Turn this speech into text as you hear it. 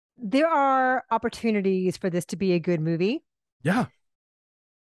There are opportunities for this to be a good movie. Yeah.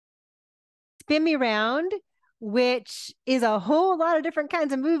 Spin Me Round, which is a whole lot of different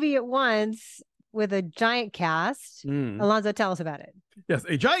kinds of movie at once with a giant cast. Alonso, tell us about it. Yes,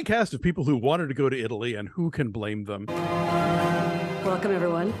 a giant cast of people who wanted to go to Italy, and who can blame them? Welcome,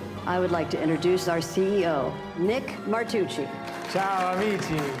 everyone. I would like to introduce our CEO, Nick Martucci. Ciao,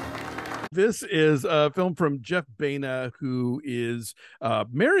 amici. This is a film from Jeff Baena, who is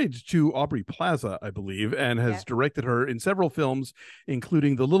married to Aubrey Plaza, I believe, and has directed her in several films,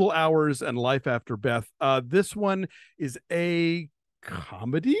 including The Little Hours and Life After Beth. This one is a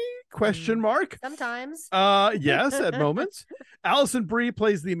comedy? Question mark. Sometimes. Yes, at moments. Alison Brie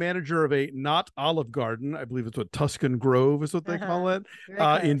plays the manager of a not Olive Garden. I believe it's what Tuscan Grove is what they call it.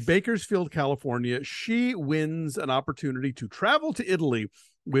 In Bakersfield, California. She wins an opportunity to travel to Italy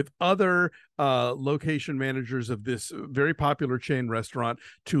with other location managers of this very popular chain restaurant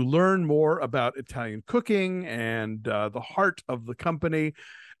to learn more about Italian cooking and the heart of the company.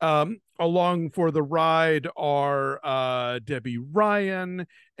 Along for the ride are Debbie Ryan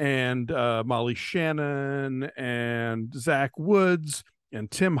and Molly Shannon and Zach Woods and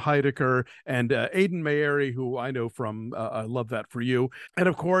Tim Heidecker and Aiden Mayeri, who I know from I Love That For You. And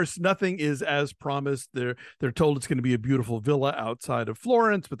of course, nothing is as promised. They're told it's going to be a beautiful villa outside of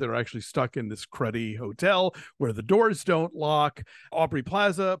Florence, but they're actually stuck in this cruddy hotel where the doors don't lock. Aubrey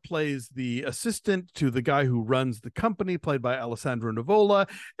Plaza plays the assistant to the guy who runs the company, played by Alessandro Nivola.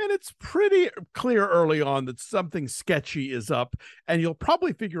 And it's pretty clear early on that something sketchy is up, and you'll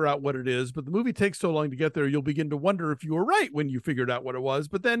probably figure out what it is. But the movie takes so long to get there, you'll begin to wonder if you were right when you figured out what it was,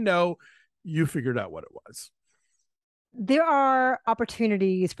 but then no, you figured out what it was. There are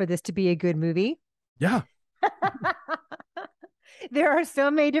opportunities for this to be a good movie. Yeah. There are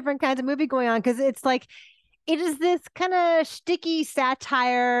so many different kinds of movie going on, because it's like, it is this kind of sticky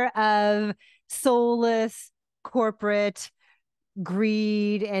satire of soulless corporate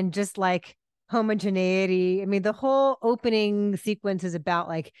greed and just like homogeneity. I mean, the whole opening sequence is about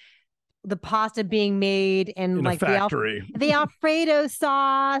like the pasta being made and in like the Alfredo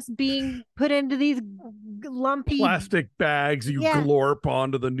sauce being put into these lumpy plastic bags you glorp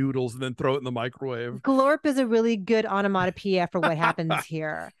onto the noodles and then throw it in the microwave. Glorp is a really good onomatopoeia for what happens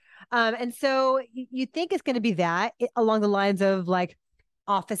here. And so you think it's going to be that along the lines of like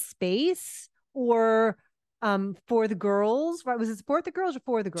Office Space or For the Girls, right? Was it Support the Girls or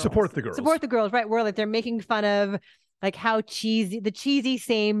For the Girls? Support the Girls. Support the Girls, right? Where like they're making fun of like how the cheesy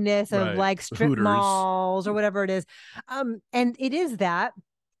sameness of like strip Hooters. malls or whatever it is. And it is that.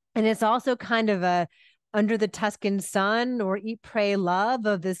 And it's also kind of a Under the Tuscan Sun or Eat, Pray, Love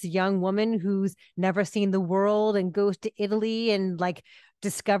of this young woman who's never seen the world and goes to Italy and like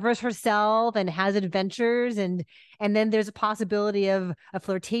discovers herself and has adventures, and then there's a possibility of a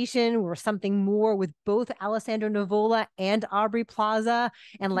flirtation or something more with both Alessandro Nivola and Aubrey Plaza,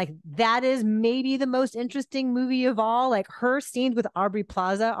 and like that is maybe the most interesting movie of all. Like her scenes with Aubrey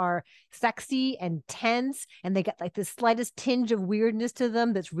Plaza are sexy and tense, and they got like the slightest tinge of weirdness to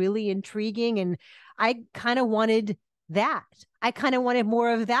them that's really intriguing, and I kind of wanted that. I kind of wanted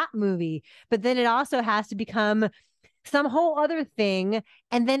more of that movie, but then it also has to become some whole other thing.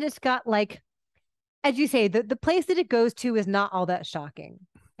 And then it's got like, as you say, the place that it goes to is not all that shocking.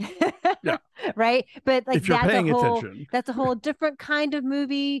 Yeah. Right. But like, if you're paying attention, that's a whole different kind of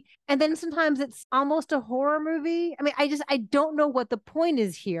movie. And then sometimes it's almost a horror movie. I mean, I don't know what the point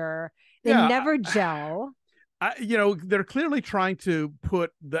is here. They never gel. They're clearly trying to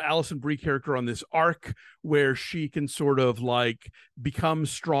put the Alison Brie character on this arc where she can sort of like become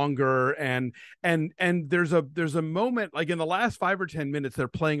stronger, and there's a moment like in the last 5 or 10 minutes they're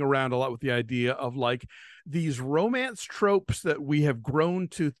playing around a lot with the idea of like these romance tropes that we have grown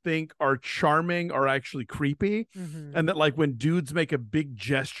to think are charming are actually creepy. And that like when dudes make a big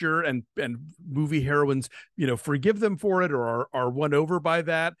gesture and movie heroines forgive them for it or are won over by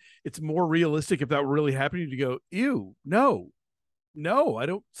that, it's more realistic if that were really happening to go, ew, no, I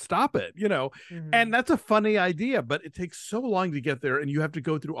don't, stop it, and that's a funny idea, but it takes so long to get there, and you have to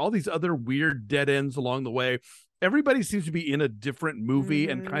go through all these other weird dead ends along the way. Everybody seems to be in a different movie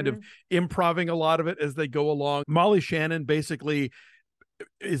and kind of improving a lot of it as they go along. Molly Shannon basically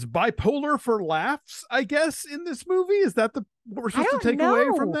is bipolar for laughs, I guess, in this movie. Is that what we're supposed to take away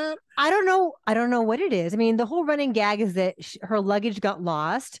from that? I don't know what it is. I mean, the whole running gag is that her luggage got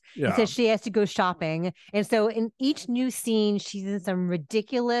lost. And so she has to go shopping. And so in each new scene, she's in some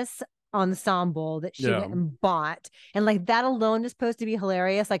ridiculous ensemble that she went and bought. And like that alone is supposed to be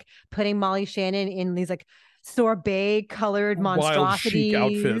hilarious. Like putting Molly Shannon in these like sorbet colored monstrosities,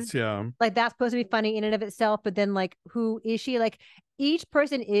 wild chic outfits. Yeah. Like that's supposed to be funny in and of itself. But then like, who is she? Like, each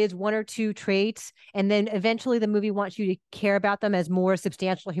person is one or two traits, and then eventually the movie wants you to care about them as more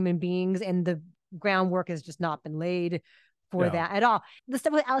substantial human beings, and the groundwork has just not been laid for that at all. The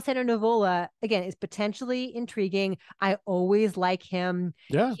stuff with Alessandro Nivola, again, is potentially intriguing. I always like him.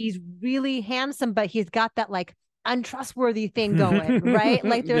 Yeah. He's really handsome, but he's got that like untrustworthy thing going, right?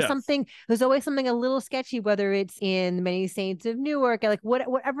 Like there's there's always something a little sketchy, whether it's in Many Saints of Newark, like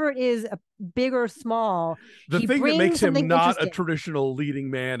whatever it is, big or small. The thing that makes him not a traditional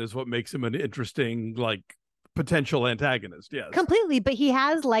leading man is what makes him an interesting, like, potential antagonist. Yes, completely. But he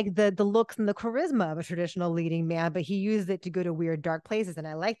has like the looks and the charisma of a traditional leading man, but he used it to go to weird dark places, and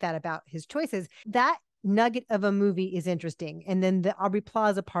I like that about his choices. That nugget of a movie is interesting, and then the Aubrey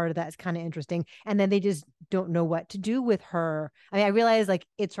Plaza part of that is kind of interesting, and then they just don't know what to do with her. I mean, I realize like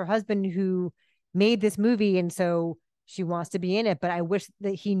it's her husband who made this movie, and so she wants to be in it, but I wish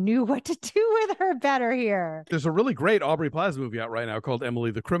that he knew what to do with her better here. There's a really great Aubrey Plaza movie out right now called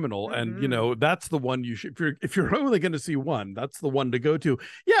Emily the Criminal. And, you know, that's the one you should, if you're only going to see one, that's the one to go to.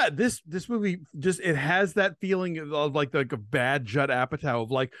 Yeah, this movie just, it has that feeling of like a bad Judd Apatow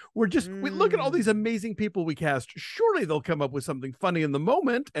of like, we look at all these amazing people we cast. Surely they'll come up with something funny in the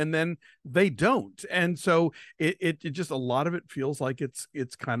moment, and then they don't. And so it just, a lot of it feels like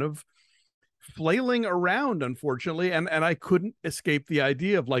it's kind of flailing around, unfortunately, and I couldn't escape the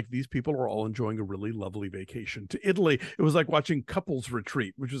idea of like, these people are all enjoying a really lovely vacation to Italy. It was like watching Couples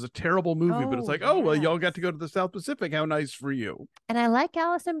Retreat, which was a terrible movie, but it's like, oh well, y'all got to go to the South Pacific, how nice for you. And I like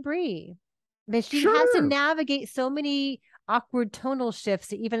Alison Brie, but she has to navigate so many awkward tonal shifts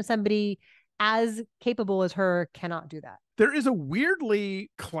that even somebody as capable as her cannot do that. There is a weirdly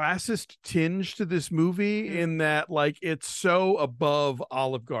classist tinge to this movie in that, like, it's so above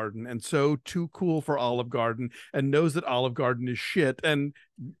Olive Garden and so too cool for Olive Garden, and knows that Olive Garden is shit. And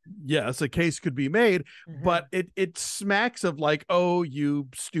yes, a case could be made, but it smacks of like, oh, you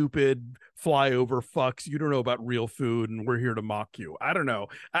stupid flyover fucks, you don't know about real food, and we're here to mock you. I don't know.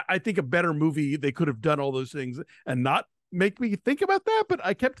 I think a better movie, they could have done all those things and not make me think about that, but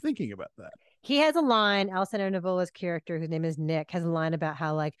I kept thinking about that. He has a line, Alessandro Nivola's character, whose name is Nick, has a line about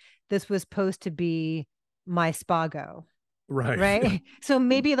how like this was supposed to be my Spago. Right. So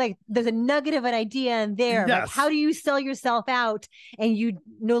maybe like there's a nugget of an idea in there. Like, how do you sell yourself out and you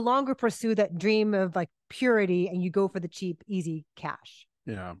no longer pursue that dream of like purity and you go for the cheap, easy cash?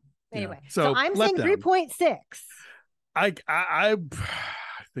 Yeah. Anyway, so I'm saying 3.6. I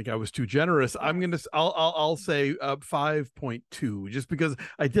think I was too generous. I'll say 5.2, just because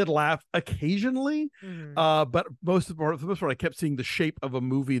I did laugh occasionally, but for the most part I kept seeing the shape of a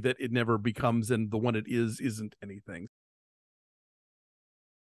movie that it never becomes, and the one it is isn't anything.